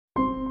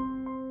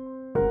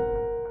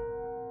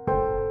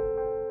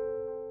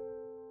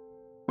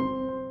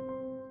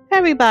Hey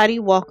everybody,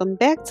 welcome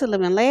back to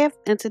Live and Laugh,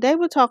 and today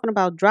we're talking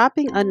about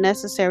dropping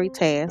unnecessary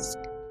tasks.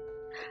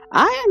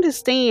 I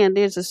understand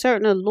there's a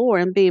certain allure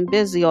in being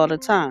busy all the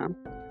time.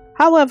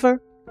 However,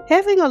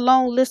 having a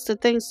long list of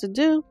things to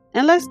do,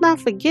 and let's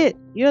not forget,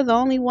 you're the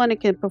only one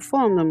that can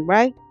perform them,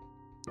 right?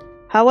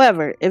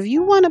 However, if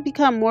you want to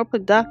become more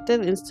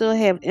productive and still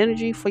have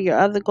energy for your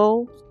other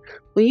goals,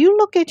 when you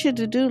look at your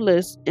to do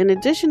list, in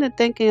addition to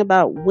thinking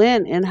about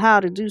when and how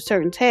to do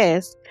certain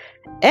tasks,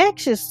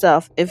 ask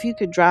yourself if you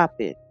could drop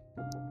it.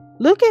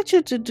 Look at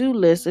your to do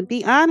list and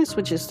be honest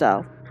with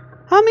yourself.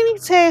 How many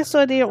tasks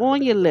are there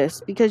on your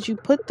list because you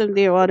put them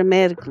there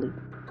automatically,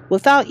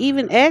 without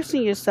even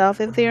asking yourself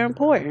if they're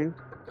important?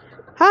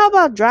 How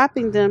about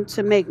dropping them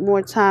to make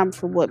more time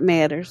for what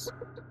matters?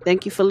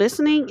 Thank you for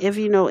listening. If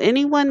you know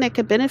anyone that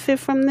could benefit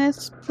from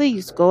this,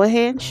 please go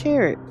ahead and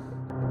share it.